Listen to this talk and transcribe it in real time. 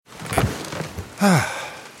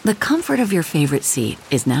The comfort of your favorite seat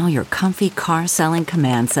is now your comfy car selling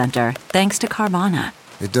command center, thanks to Carvana.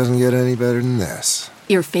 It doesn't get any better than this.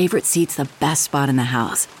 Your favorite seat's the best spot in the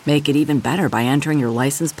house. Make it even better by entering your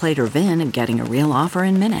license plate or VIN and getting a real offer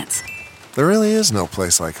in minutes. There really is no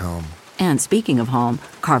place like home. And speaking of home,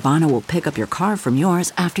 Carvana will pick up your car from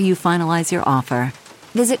yours after you finalize your offer.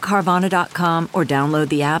 Visit Carvana.com or download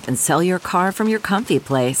the app and sell your car from your comfy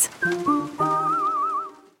place.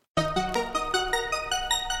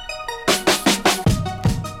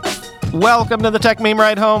 Welcome to the Tech Meme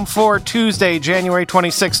Ride Home for Tuesday, January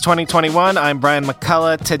 26, 2021. I'm Brian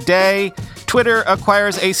McCullough. Today, Twitter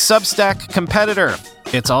acquires a Substack competitor.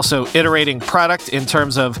 It's also iterating product in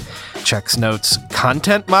terms of checks notes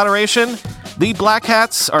content moderation. The black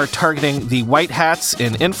hats are targeting the white hats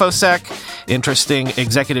in InfoSec. Interesting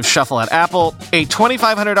executive shuffle at Apple. A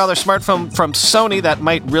 $2,500 smartphone from Sony that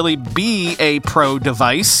might really be a pro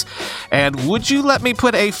device. And would you let me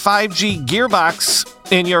put a 5G gearbox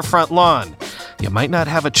in your front lawn? You might not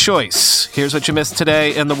have a choice. Here's what you missed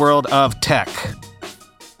today in the world of tech.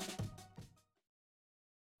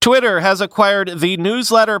 Twitter has acquired the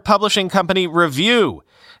newsletter publishing company Revue,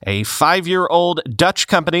 a 5-year-old Dutch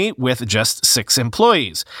company with just 6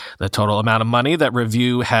 employees. The total amount of money that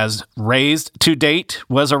Revue has raised to date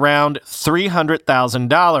was around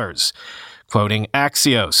 $300,000, quoting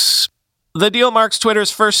Axios. The deal marks Twitter's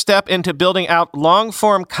first step into building out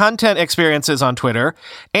long-form content experiences on Twitter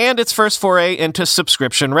and its first foray into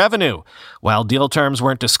subscription revenue. While deal terms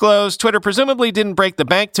weren't disclosed, Twitter presumably didn't break the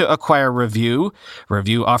bank to acquire Revue.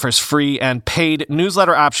 Revue offers free and paid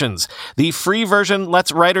newsletter options. The free version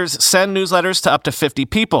lets writers send newsletters to up to 50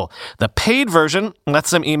 people. The paid version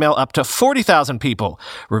lets them email up to 40,000 people.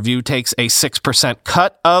 Revue takes a 6%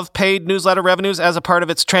 cut of paid newsletter revenues as a part of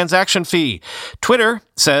its transaction fee. Twitter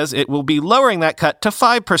says it will be lowering that cut to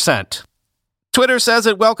 5%. Twitter says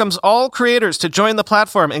it welcomes all creators to join the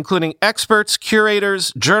platform, including experts,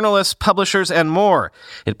 curators, journalists, publishers, and more.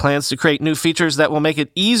 It plans to create new features that will make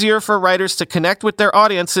it easier for writers to connect with their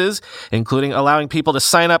audiences, including allowing people to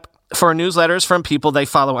sign up for newsletters from people they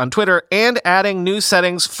follow on Twitter and adding new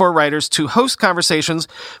settings for writers to host conversations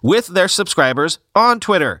with their subscribers on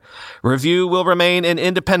Twitter. Revue will remain an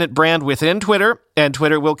independent brand within Twitter, and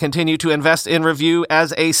Twitter will continue to invest in Revue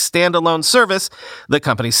as a standalone service, the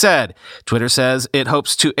company said. Twitter says it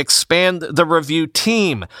hopes to expand the Revue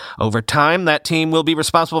team. Over time, that team will be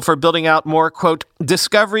responsible for building out more, quote,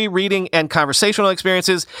 discovery, reading, and conversational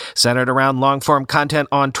experiences centered around long-form content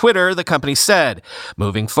on Twitter, the company said.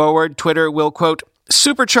 Moving forward, Twitter will, quote,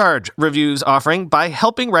 supercharge Revue's offering by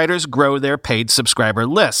helping writers grow their paid subscriber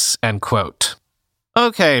lists, end quote.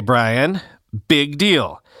 Okay, Brian, big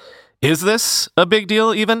deal. Is this a big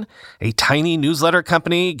deal even? A tiny newsletter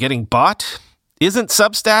company getting bought? Isn't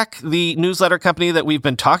Substack the newsletter company that we've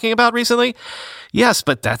been talking about recently? Yes,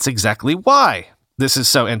 but that's exactly why this is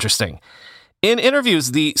so interesting. In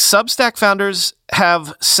interviews, the Substack founders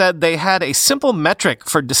have said they had a simple metric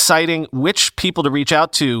for deciding which people to reach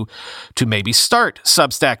out to maybe start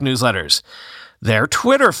Substack newsletters. Their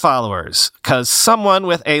Twitter followers, because someone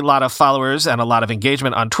with a lot of followers and a lot of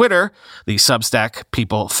engagement on Twitter, the Substack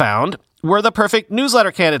people found, were the perfect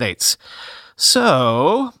newsletter candidates.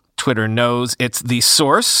 So, Twitter knows it's the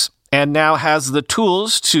source and now has the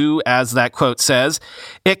tools to, as that quote says,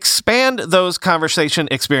 expand those conversation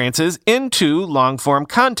experiences into long-form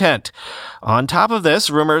content. On top of this,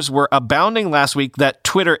 rumors were abounding last week that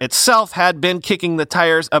Twitter itself had been kicking the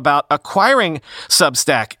tires about acquiring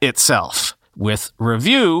Substack itself. With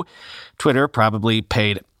Revue, Twitter probably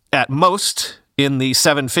paid at most in the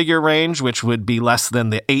 7-figure range, which would be less than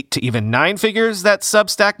the 8 to even 9 figures that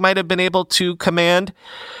Substack might have been able to command.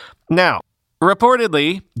 Now,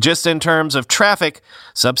 reportedly, just in terms of traffic,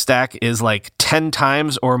 Substack is like 10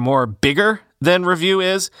 times or more bigger than Revue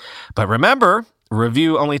is. But remember,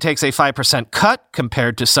 Revue only takes a 5% cut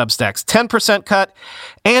compared to Substack's 10% cut,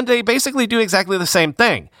 and they basically do exactly the same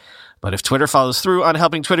thing. But if Twitter follows through on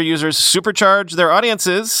helping Twitter users supercharge their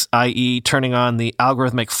audiences, i.e. turning on the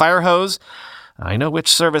algorithmic fire hose, I know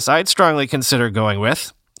which service I'd strongly consider going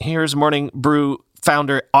with. Here's Morning Brew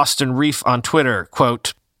founder Austin Reef on Twitter,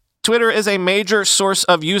 quote, Twitter is a major source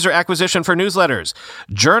of user acquisition for newsletters.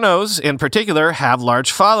 Journos, in particular, have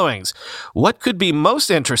large followings. What could be most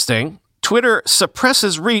interesting? Twitter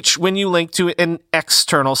suppresses reach when you link to an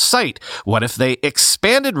external site. What if they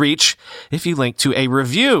expanded reach if you link to a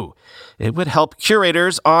review? It would help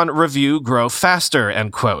curators on Revue grow faster,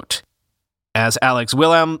 end quote. As Alex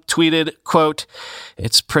Willem tweeted, quote,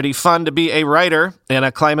 it's pretty fun to be a writer in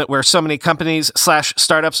a climate where so many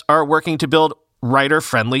companies/startups are working to build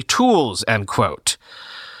writer-friendly tools, end quote.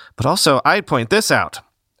 But also, I'd point this out.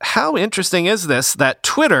 How interesting is this that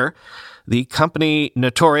Twitter, the company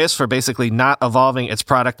notorious for basically not evolving its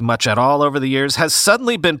product much at all over the years, has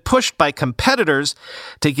suddenly been pushed by competitors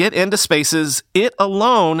to get into spaces it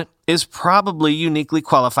alone is probably uniquely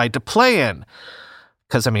qualified to play in.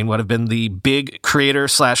 Because, what have been the big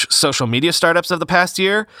creator/social media startups of the past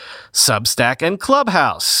year? Substack and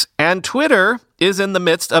Clubhouse. And Twitter is in the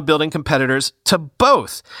midst of building competitors to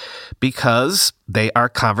both because they are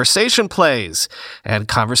conversation plays. And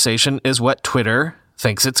conversation is what Twitter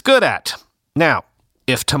thinks it's good at. Now,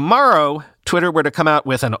 if tomorrow Twitter were to come out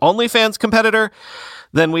with an OnlyFans competitor,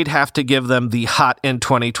 then we'd have to give them the hot in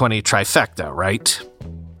 2020 trifecta, right?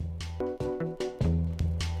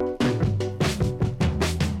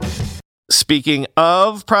 Speaking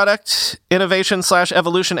of product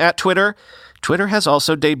innovation/evolution at Twitter, Twitter has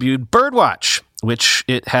also debuted Birdwatch, which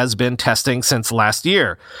it has been testing since last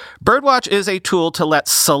year. Birdwatch is a tool to let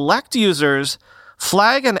select users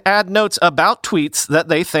flag and add notes about tweets that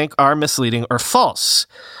they think are misleading or false.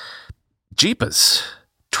 Jeepers.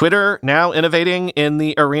 Twitter now innovating in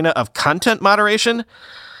the arena of content moderation?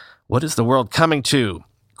 What is the world coming to?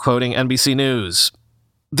 Quoting NBC News.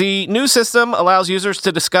 The new system allows users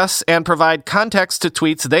to discuss and provide context to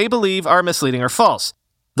tweets they believe are misleading or false.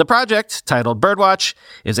 The project, titled Birdwatch,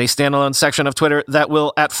 is a standalone section of Twitter that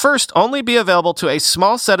will at first only be available to a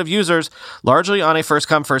small set of users, largely on a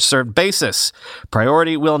first-come, first-served basis.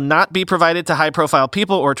 Priority will not be provided to high-profile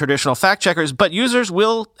people or traditional fact-checkers, but users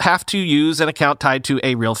will have to use an account tied to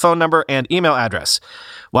a real phone number and email address.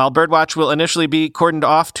 While Birdwatch will initially be cordoned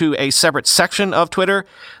off to a separate section of Twitter,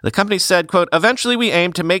 the company said, quote, "Eventually we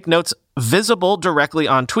aim to make notes visible directly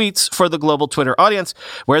on tweets for the global Twitter audience,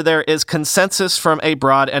 where there is consensus from a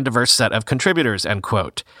broad and diverse set of contributors," end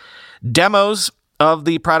quote. Demos of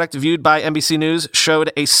the product viewed by NBC News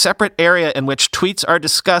showed a separate area in which tweets are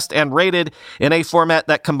discussed and rated in a format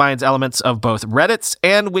that combines elements of both Reddit's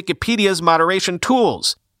and Wikipedia's moderation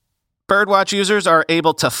tools. Birdwatch users are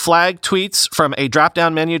able to flag tweets from a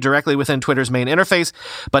drop-down menu directly within Twitter's main interface,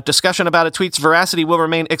 but discussion about a tweet's veracity will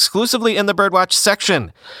remain exclusively in the Birdwatch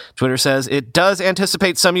section. Twitter says it does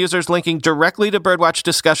anticipate some users linking directly to Birdwatch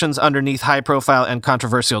discussions underneath high-profile and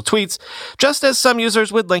controversial tweets, just as some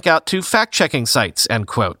users would link out to fact-checking sites, end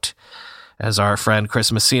quote. As our friend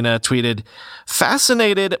Chris Messina tweeted,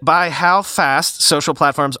 "Fascinated by how fast social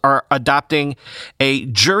platforms are adopting a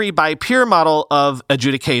jury by peer model of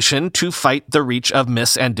adjudication to fight the reach of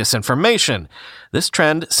mis- and disinformation. This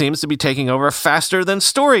trend seems to be taking over faster than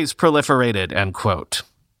stories proliferated," end quote.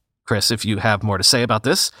 Chris, if you have more to say about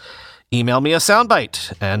this, email me a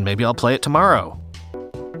soundbite, and maybe I'll play it tomorrow.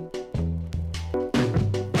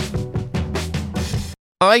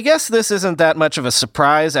 I guess this isn't that much of a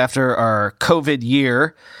surprise after our COVID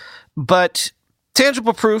year, but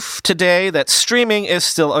tangible proof today that streaming is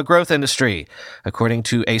still a growth industry. According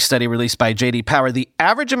to a study released by J.D. Power, the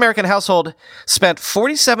average American household spent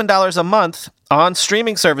 $47 a month on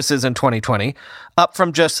streaming services in 2020, up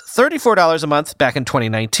from just $34 a month back in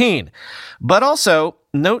 2019. But also,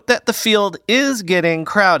 note that the field is getting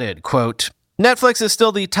crowded. Quote, "Netflix is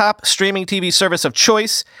still the top streaming TV service of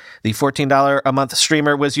choice. The $14 a month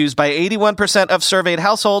streamer was used by 81% of surveyed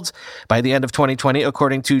households by the end of 2020,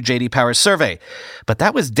 according to J.D. Power's survey. But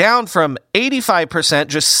that was down from 85%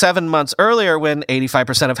 just 7 months earlier when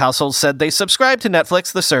 85% of households said they subscribed to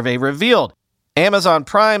Netflix, the survey revealed. Amazon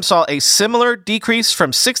Prime saw a similar decrease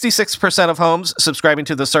from 66% of homes subscribing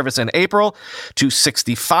to the service in April to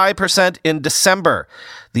 65% in December.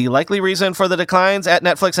 The likely reason for the declines at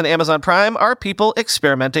Netflix and Amazon Prime are people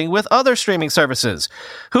experimenting with other streaming services.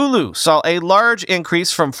 Hulu saw a large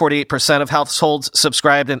increase from 48% of households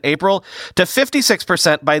subscribed in April to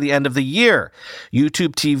 56% by the end of the year.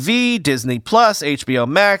 YouTube TV, Disney Plus, HBO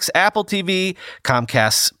Max, Apple TV,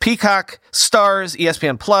 Comcast's Peacock, Starz,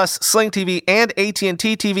 ESPN Plus, Sling TV, and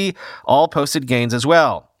AT&T TV all posted gains as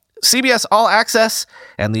well. CBS All Access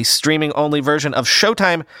and the streaming-only version of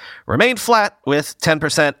Showtime remained flat with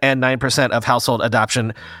 10% and 9% of household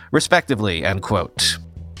adoption, respectively, end quote.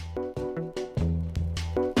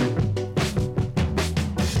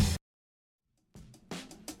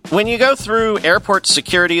 When you go through airport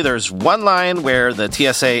security, there's one line where the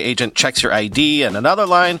TSA agent checks your ID and another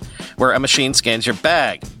line where a machine scans your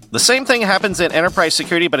bag. The same thing happens in enterprise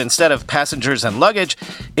security, but instead of passengers and luggage,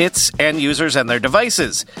 it's end users and their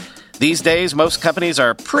devices. These days, most companies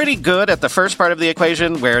are pretty good at the first part of the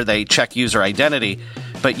equation where they check user identity,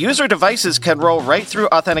 but user devices can roll right through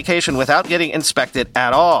authentication without getting inspected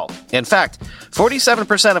at all. In fact,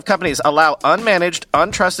 47% of companies allow unmanaged,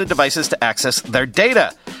 untrusted devices to access their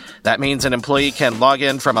data. That means an employee can log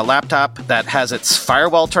in from a laptop that has its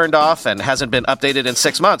firewall turned off and hasn't been updated in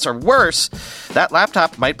 6 months. Or worse, that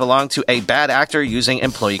laptop might belong to a bad actor using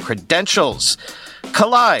employee credentials.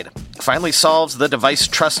 Collide finally solves the device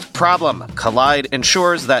trust problem. Collide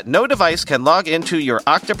ensures that no device can log into your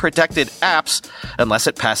Okta-protected apps unless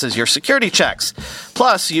it passes your security checks.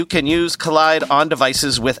 Plus, you can use Collide on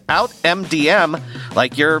devices without MDM,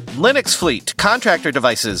 like your Linux fleet, contractor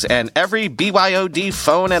devices, and every BYOD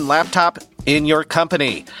phone and laptop in your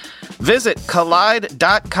company. Visit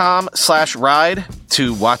collide.com/ride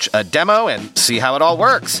to watch a demo and see how it all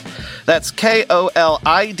works. That's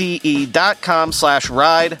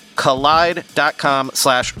KOLIDE.com/ride,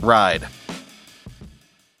 collide.com/ride.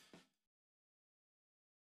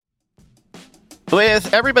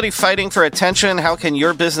 With everybody fighting for attention, how can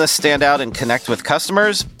your business stand out and connect with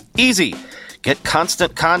customers? Easy. Get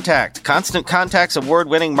Constant Contact. Constant Contact's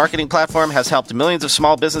award-winning marketing platform has helped millions of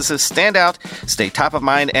small businesses stand out, stay top of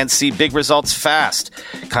mind, and see big results fast.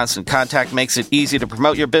 Constant Contact makes it easy to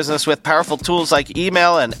promote your business with powerful tools like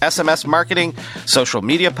email and SMS marketing, social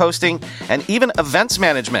media posting, and even events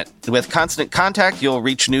management. With Constant Contact, you'll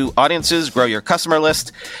reach new audiences, grow your customer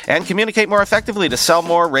list, and communicate more effectively to sell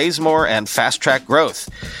more, raise more, and fast-track growth.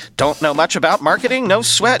 Don't know much about marketing? No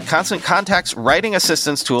sweat. Constant Contact's writing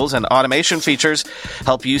assistance tools and automation features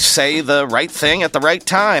help you say the right thing at the right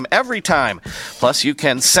time, every time. Plus, you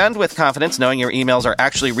can send with confidence knowing your emails are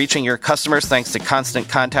actually reaching your customers thanks to Constant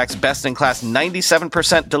Contact's best-in-class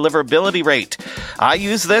 97% deliverability rate. I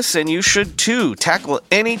use this, and you should too. Tackle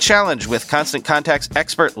any challenge with Constant Contact's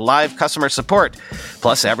expert live customer support.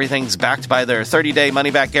 Plus, everything's backed by their 30-day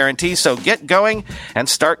money-back guarantee, so get going and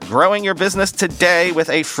start growing your business today with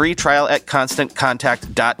a free trial at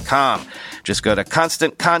ConstantContact.com. Just go to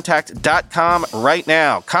ConstantContact.com right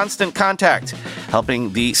now. Constant Contact,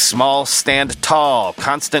 helping the small stand tall.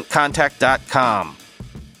 ConstantContact.com.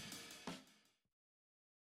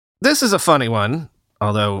 This is a funny one,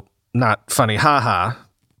 although not funny haha,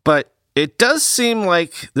 but it does seem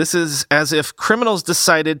like this is as if criminals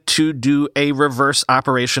decided to do a reverse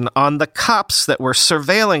operation on the cops that were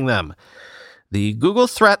surveilling them. The Google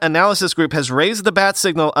Threat Analysis Group has raised the bat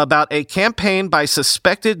signal about a campaign by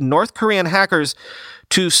suspected North Korean hackers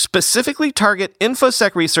to specifically target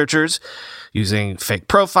InfoSec researchers using fake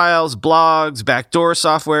profiles, blogs, backdoor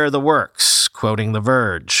software, the works, quoting The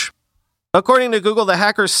Verge. According to Google, the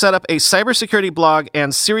hackers set up a cybersecurity blog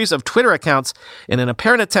and series of Twitter accounts in an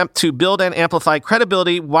apparent attempt to build and amplify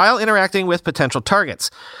credibility while interacting with potential targets.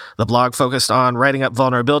 The blog focused on writing up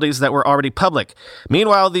vulnerabilities that were already public.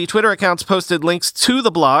 Meanwhile, the Twitter accounts posted links to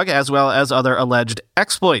the blog as well as other alleged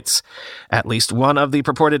exploits. At least one of the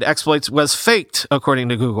purported exploits was faked, according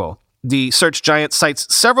to Google. The search giant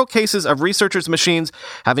cites several cases of researchers' machines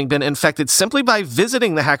having been infected simply by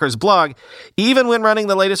visiting the hacker's blog, even when running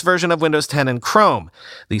the latest version of Windows 10 and Chrome.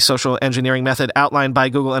 The social engineering method outlined by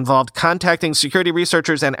Google involved contacting security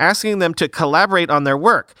researchers and asking them to collaborate on their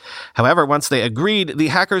work. However, once they agreed, the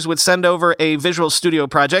hackers would send over a Visual Studio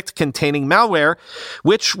project containing malware,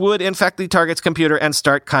 which would infect the target's computer and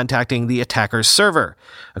start contacting the attacker's server.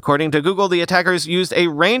 According to Google, the attackers used a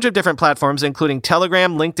range of different platforms, including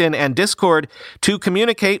Telegram, LinkedIn, and Discord, to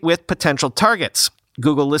communicate with potential targets.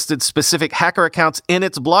 Google listed specific hacker accounts in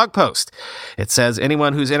its blog post. It says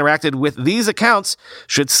anyone who's interacted with these accounts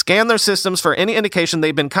should scan their systems for any indication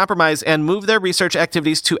they've been compromised and move their research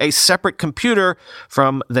activities to a separate computer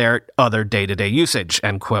from their other day-to-day usage,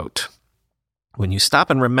 end quote. When you stop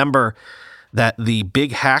and remember that the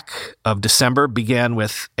big hack of December began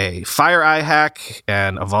with a FireEye hack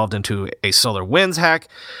and evolved into a SolarWinds hack,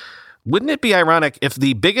 wouldn't it be ironic if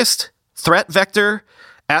the biggest threat vector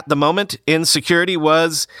at the moment in security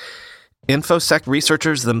was InfoSec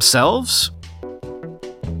researchers themselves?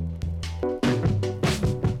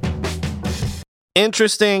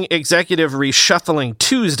 Interesting executive reshuffling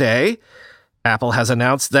Tuesday. Apple has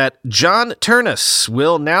announced that John Ternus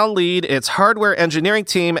will now lead its hardware engineering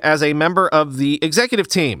team as a member of the executive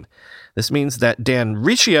team. This means that Dan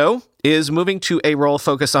Riccio is moving to a role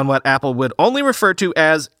focused on what Apple would only refer to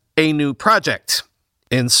as a new project.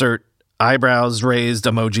 Insert eyebrows raised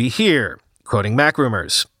emoji here, quoting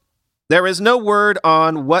MacRumors. There is no word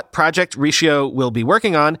on what project Riccio will be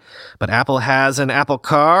working on, but Apple has an Apple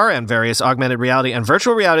Car and various augmented reality and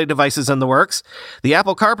virtual reality devices in the works. The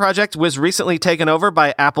Apple Car project was recently taken over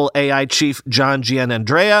by Apple AI chief John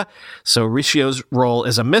Giannandrea, so Riccio's role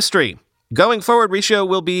is a mystery. Going forward, Riccio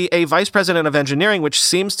will be a vice president of engineering, which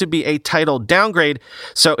seems to be a title downgrade,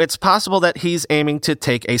 so it's possible that he's aiming to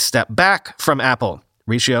take a step back from Apple.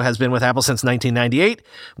 Riccio has been with Apple since 1998,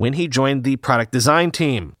 when he joined the product design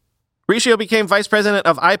team. Riccio became vice president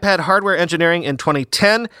of iPad hardware engineering in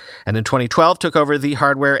 2010, and in 2012 took over the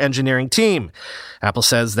hardware engineering team. Apple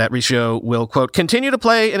says that Riccio will, quote, continue to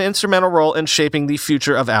play an instrumental role in shaping the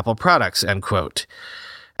future of Apple products, end quote.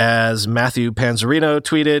 As Matthew Panzarino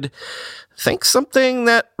tweeted, think something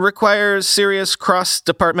that requires serious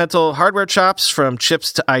cross-departmental hardware chops from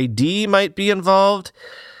chips to ID might be involved?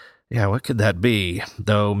 Yeah, what could that be?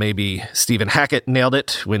 Though maybe Stephen Hackett nailed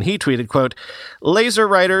it when he tweeted, quote, laser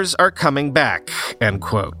writers are coming back, end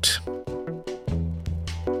quote.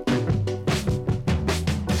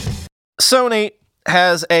 Sony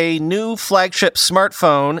has a new flagship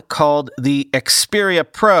smartphone called the Xperia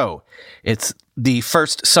Pro. It's the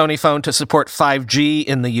first Sony phone to support 5G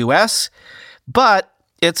in the US, but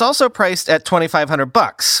it's also priced at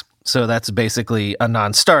 $2,500. So that's basically a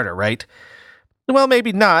non-starter, right? Well,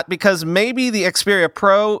 maybe not, because maybe the Xperia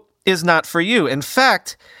Pro is not for you. In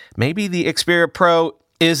fact, maybe the Xperia Pro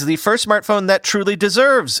is the first smartphone that truly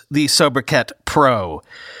deserves the sobriquet Pro.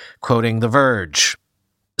 Quoting The Verge.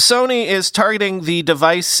 Sony is targeting the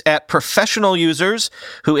device at professional users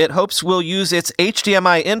who it hopes will use its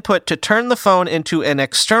HDMI input to turn the phone into an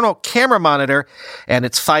external camera monitor and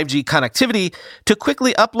its 5G connectivity to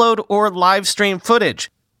quickly upload or live stream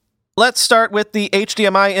footage. Let's start with the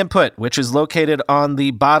HDMI input, which is located on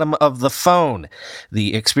the bottom of the phone.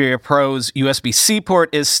 The Xperia Pro's USB-C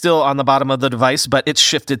port is still on the bottom of the device, but it's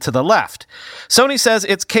shifted to the left. Sony says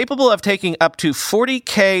it's capable of taking up to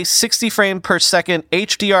 40K 60 frame per second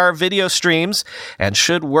HDR video streams and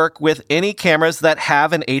should work with any cameras that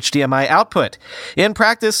have an HDMI output. In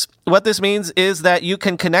practice, what this means is that you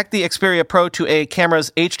can connect the Xperia Pro to a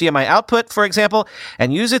camera's HDMI output, for example,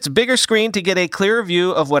 and use its bigger screen to get a clearer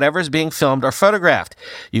view of whatever's being filmed or photographed.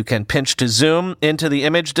 You can pinch to zoom into the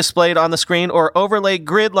image displayed on the screen or overlay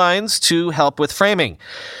grid lines to help with framing.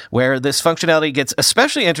 Where this functionality gets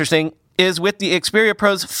especially interesting is with the Xperia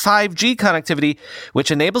Pro's 5G connectivity,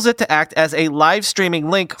 which enables it to act as a live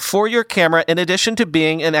streaming link for your camera in addition to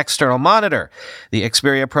being an external monitor. The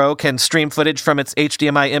Xperia Pro can stream footage from its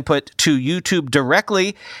HDMI input to YouTube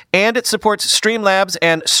directly, and it supports Streamlabs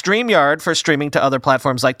and StreamYard for streaming to other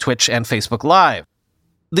platforms like Twitch and Facebook Live.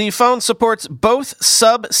 The phone supports both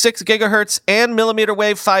sub-6 GHz and millimeter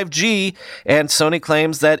wave 5G, and Sony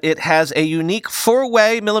claims that it has a unique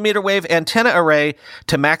 4-way millimeter wave antenna array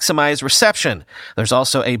to maximize reception. There's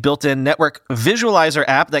also a built-in network visualizer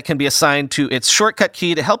app that can be assigned to its shortcut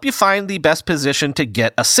key to help you find the best position to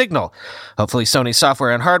get a signal. Hopefully, Sony's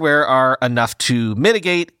software and hardware are enough to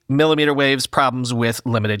mitigate millimeter waves problems with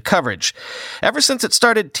limited coverage. Ever since it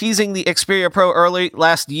started teasing the Xperia Pro early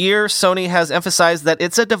last year, Sony has emphasized that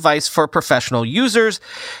it's a device for professional users,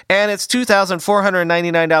 and its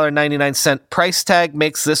 $2,499.99 price tag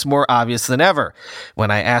makes this more obvious than ever.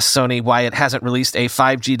 When I asked Sony why it hasn't released a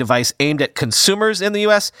 5G device aimed at consumers in the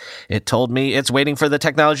US, it told me it's waiting for the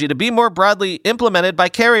technology to be more broadly implemented by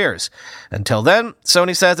carriers. Until then,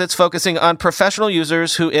 Sony says it's focusing on professional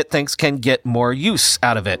users who it thinks can get more use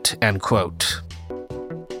out of it. End quote.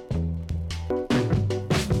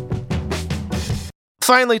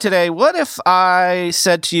 Finally today, what if I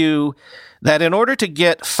said to you that in order to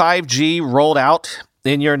get 5G rolled out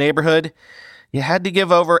in your neighborhood, you had to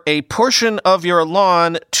give over a portion of your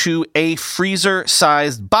lawn to a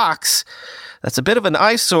freezer-sized box that's a bit of an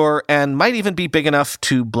eyesore and might even be big enough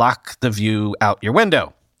to block the view out your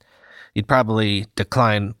window? You'd probably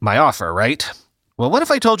decline my offer, right? Well, what if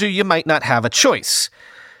I told you you might not have a choice?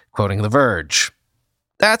 Quoting The Verge.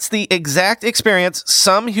 That's the exact experience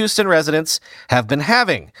some Houston residents have been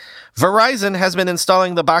having. Verizon has been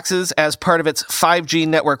installing the boxes as part of its 5G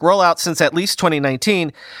network rollout since at least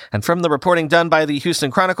 2019, and from the reporting done by the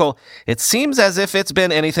Houston Chronicle, it seems as if it's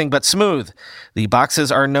been anything but smooth. The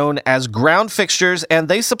boxes are known as ground fixtures, and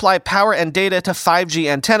they supply power and data to 5G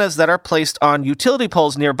antennas that are placed on utility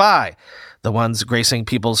poles nearby. The ones gracing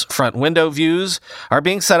people's front window views are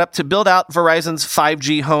being set up to build out Verizon's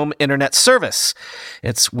 5G home internet service.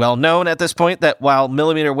 It's well known at this point that while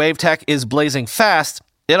millimeter wave tech is blazing fast,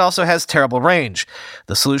 it also has terrible range.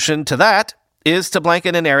 The solution to that is to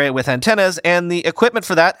blanket an area with antennas, and the equipment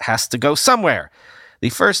for that has to go somewhere. The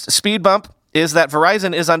first speed bump is that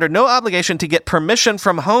Verizon is under no obligation to get permission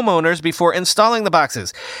from homeowners before installing the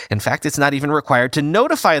boxes. In fact, it's not even required to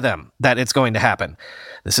notify them that it's going to happen.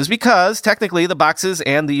 This is because, technically, the boxes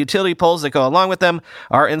and the utility poles that go along with them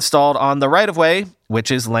are installed on the right-of-way,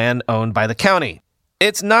 which is land owned by the county.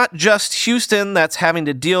 It's not just Houston that's having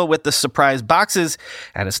to deal with the surprise boxes,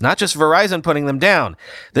 and it's not just Verizon putting them down.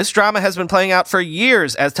 This drama has been playing out for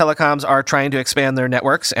years as telecoms are trying to expand their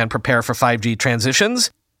networks and prepare for 5G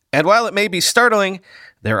transitions. And while it may be startling,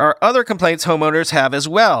 there are other complaints homeowners have as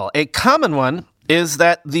well. A common one is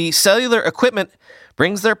that the cellular equipment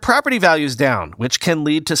brings their property values down, which can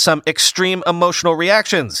lead to some extreme emotional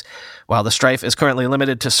reactions. While the strife is currently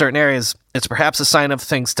limited to certain areas, it's perhaps a sign of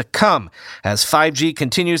things to come. As 5G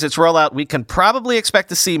continues its rollout, we can probably expect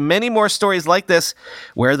to see many more stories like this,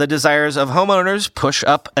 where the desires of homeowners push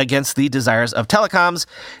up against the desires of telecoms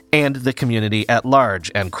and the community at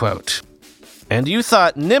large, end quote. And you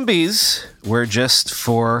thought NIMBYs were just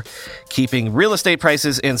for keeping real estate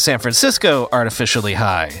prices in San Francisco artificially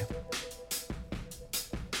high.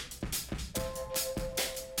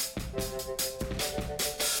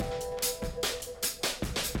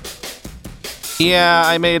 Yeah,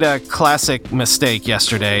 I made a classic mistake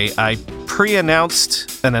yesterday. I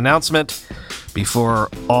pre-announced an announcement before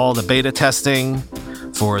all the beta testing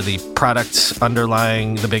for the product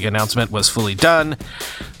underlying the big announcement was fully done.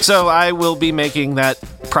 So I will be making that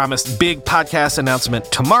promised big podcast announcement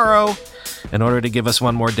tomorrow in order to give us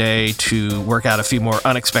one more day to work out a few more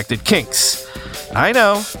unexpected kinks. I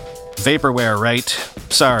know, vaporware, right?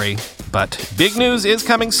 Sorry, but big news is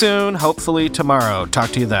coming soon, hopefully tomorrow. Talk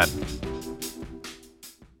to you then.